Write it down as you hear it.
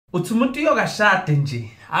Uthi umuntu uyokashada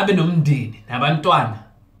nje abe nomndeni nabantwana.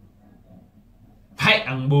 Hayi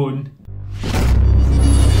angiboni.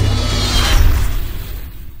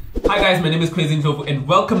 Hi guys, my name is Khwezi and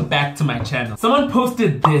welcome back to my channel. Someone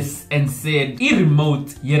posted this and said,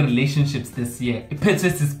 "I-remote ye relationships this year.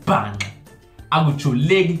 Iphethes is bang. Agucho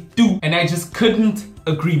leg do," and I just couldn't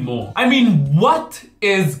agree more. I mean, what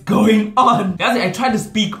is going on? Guys, I tried to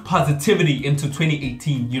speak positivity into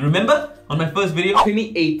 2018. You remember? On my first video,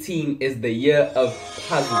 2018 is the year of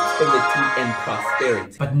positivity and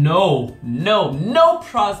prosperity. But no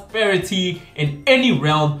prosperity in any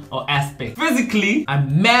realm or aspect. Physically,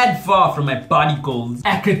 I'm mad far from my body goals.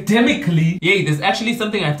 Academically, yay, there's actually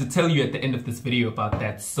something I have to tell you at the end of this video about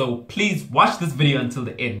that. So please watch this video until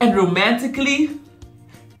the end. And romantically,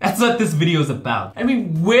 that's what this video is about. I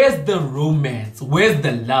mean, where's the romance? Where's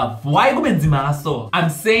the love? Why so? I'm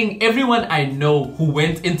saying everyone I know who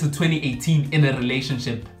went into 2018 in a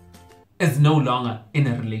relationship is no longer in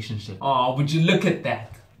a relationship. Oh, would you look at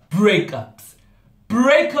that? Breakups.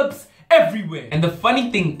 Breakups everywhere. And the funny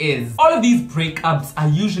thing is, all of these breakups are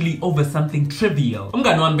usually over something trivial.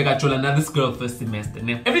 This girl first semester.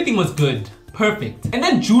 Everything was good. Perfect. And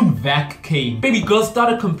then June vac came. Baby girl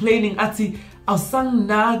started complaining, Ati, Sang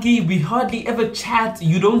Nagi, we hardly ever chat,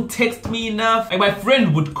 you don't text me enough. Like, my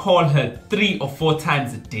friend would call her 3 or 4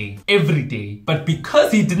 times a day, every day. But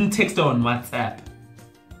because he didn't text her on WhatsApp,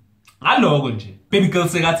 baby girl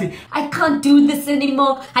said, "I can't do this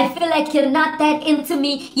anymore. I feel like you're not that into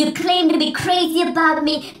me. You claim to be crazy about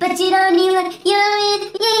me, but you don't even,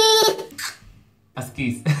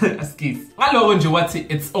 Askis.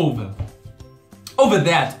 It's over. Over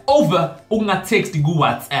that. Over unga text go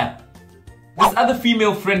WhatsApp. This other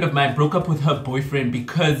female friend of mine broke up with her boyfriend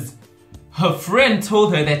because her friend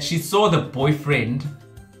told her that she saw the boyfriend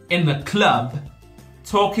in the club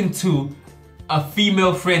talking to a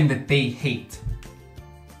female friend that they hate.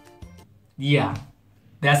 Yeah,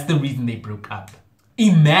 that's the reason they broke up.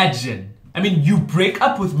 Imagine. I mean, you break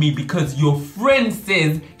up with me because your friend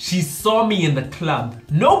says she saw me in the club.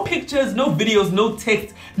 No pictures, no videos, no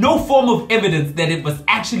text, no form of evidence that it was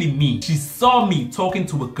actually me. She saw me talking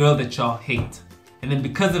to a girl that y'all hate. And then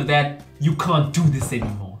because of that, you can't do this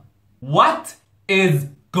anymore. What is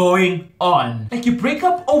going on? Like, you break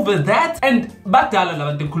up over that? And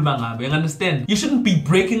you understand? You shouldn't be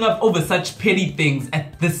breaking up over such petty things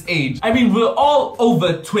at this age. I mean, we're all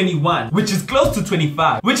over 21, which is close to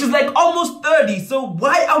 25, which is like almost 30. So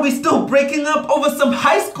why are we still breaking up over some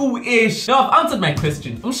high school-ish? Now, I've answered my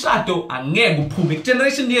question.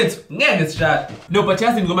 Generation yet. No, but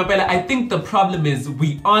I think the problem is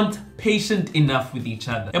we aren't patient enough with each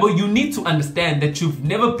other. But you need to understand that you've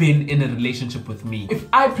never been in a relationship with me. If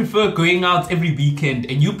I prefer going out every weekend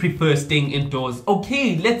and you prefer staying indoors,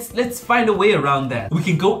 okay, let's find a way around that. We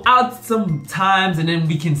can go out sometimes and then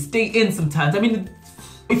we can stay in sometimes. I mean,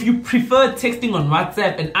 if you prefer texting on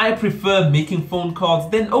WhatsApp and I prefer making phone calls,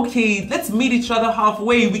 then okay, let's meet each other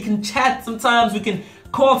halfway. We can chat sometimes, we can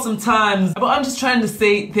call sometimes. But I'm just trying to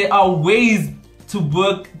say there are ways to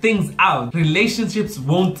work things out. Relationships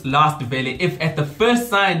won't last, Vele, if at the first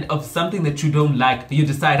sign of something that you don't like, you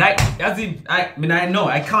decide, I didn't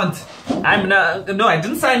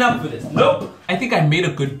sign up for this. Nope. I think I made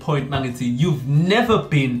a good point, Mangiti. You've never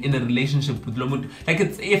been in a relationship with Lomuntu. Like,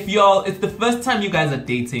 it's the first time you guys are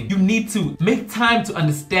dating. You need to make time to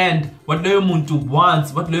understand what Lomuntu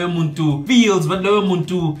wants, what Lomuntu feels, what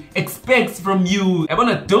Lomuntu expects from you.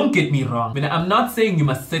 Don't get me wrong. I'm not saying you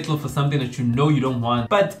must settle for something that you know you don't want,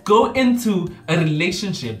 but go into a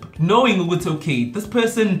relationship knowing it's okay. This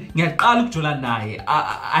person, I'm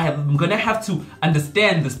gonna have to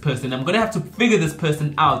understand this person. I'm gonna have to figure this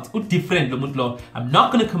person out. I'm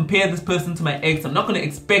not gonna compare this person to my ex. I'm not gonna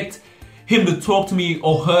expect him to talk to me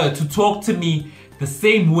or her to talk to me the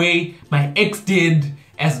same way my ex did,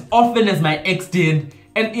 as often as my ex did.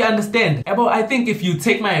 And you understand? I think if you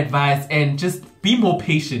take my advice and just be more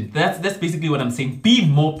patient, that's basically what I'm saying. Be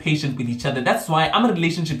more patient with each other. That's why our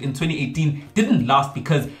relationship in 2018 didn't last,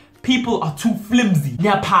 because people are too flimsy.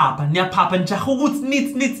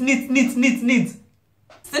 Needs.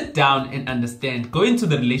 Sit down and understand. Go into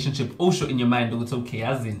the relationship also in your mind, it's okay,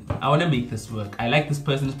 as in, I want to make this work. I like this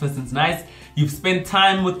person's nice. You've spent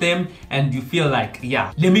time with them and you feel like,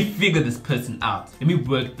 yeah, let me figure this person out. Let me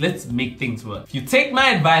work, let's make things work. If you take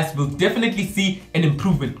my advice, we'll definitely see an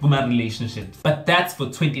improvement in my relationships. But that's for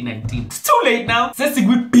 2019. It's too late now. Sessing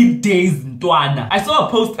with big days, Ndwana. I saw a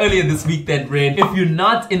post earlier this week that read, if you're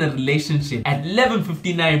not in a relationship at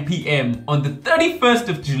 11:59 p.m. on the 31st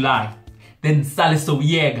of July, then Saliso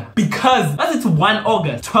Yega. Because as it's 1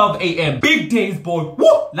 August, 12 a.m. Big days, boy. Woo!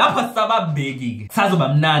 Lapha saba biggie.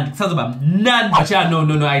 But yeah,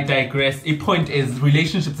 no, I digress. A point is,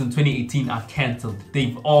 relationships in 2018 are cancelled.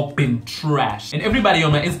 They've all been trash. And everybody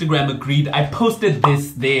on my Instagram agreed. I posted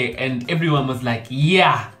this there and everyone was like,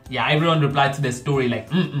 yeah, everyone replied to their story like,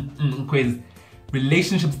 Khwezi.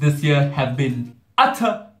 Relationships this year have been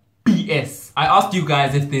utter BS. I asked you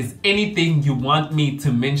guys if there's anything you want me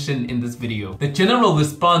to mention in this video. The general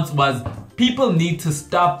response was, people need to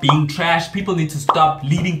stop being trash, people need to stop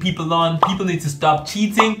leading people on, people need to stop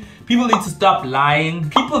cheating, people need to stop lying,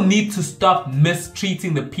 people need to stop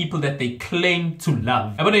mistreating the people that they claim to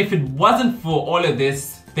love. I wonder if it wasn't for all of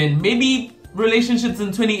this, then maybe relationships in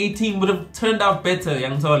 2018 would have turned out better,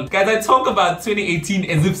 young tall. Guys, I talk about 2018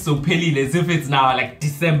 as if so pelil, as if it's now like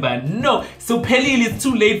December. No, so pelil is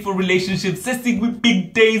too late for relationships. Sessing with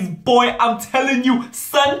big days, boy, I'm telling you,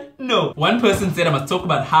 son, no. One person said I must talk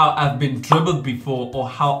about how I've been dribbled before or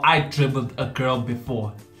how I dribbled a girl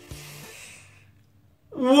before.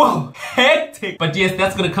 Whoa, hectic. But yes,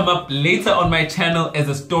 that's gonna come up later on my channel as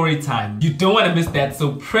a story time. You don't want to miss that,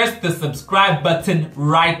 so press the subscribe button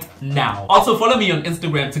right now. Also follow me on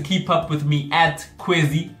Instagram to keep up with me at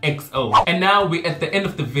khwezionpsychodrive. And now we're at the end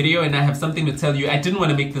of the video and I have something to tell you. I didn't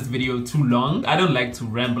want to make this video too long. I don't like to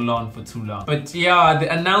ramble on for too long. But yeah,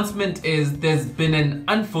 the announcement is there's been an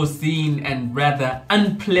unforeseen and rather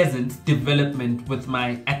unpleasant development with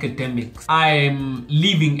my academics. I'm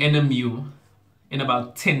leaving NMU in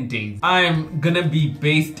about 10 days. I'm gonna be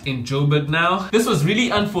based in Joburg now. This was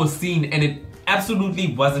really unforeseen and it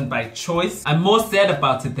absolutely wasn't by choice. I'm more sad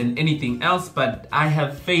about it than anything else, but I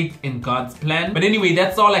have faith in God's plan. But anyway,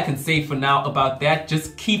 that's all I can say for now about that.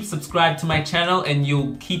 Just keep subscribed to my channel and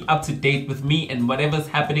you'll keep up to date with me and whatever's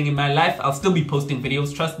happening in my life. I'll still be posting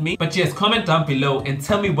videos, trust me. But yes, comment down below and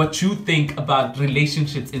tell me what you think about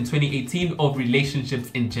relationships in 2018 or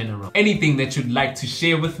relationships in general. Anything that you'd like to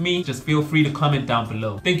share with me, just feel free to comment down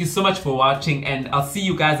below. Thank you so much for watching and I'll see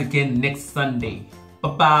you guys again next Sunday.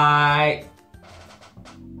 Bye-bye.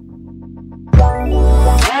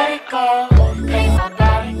 Let it go.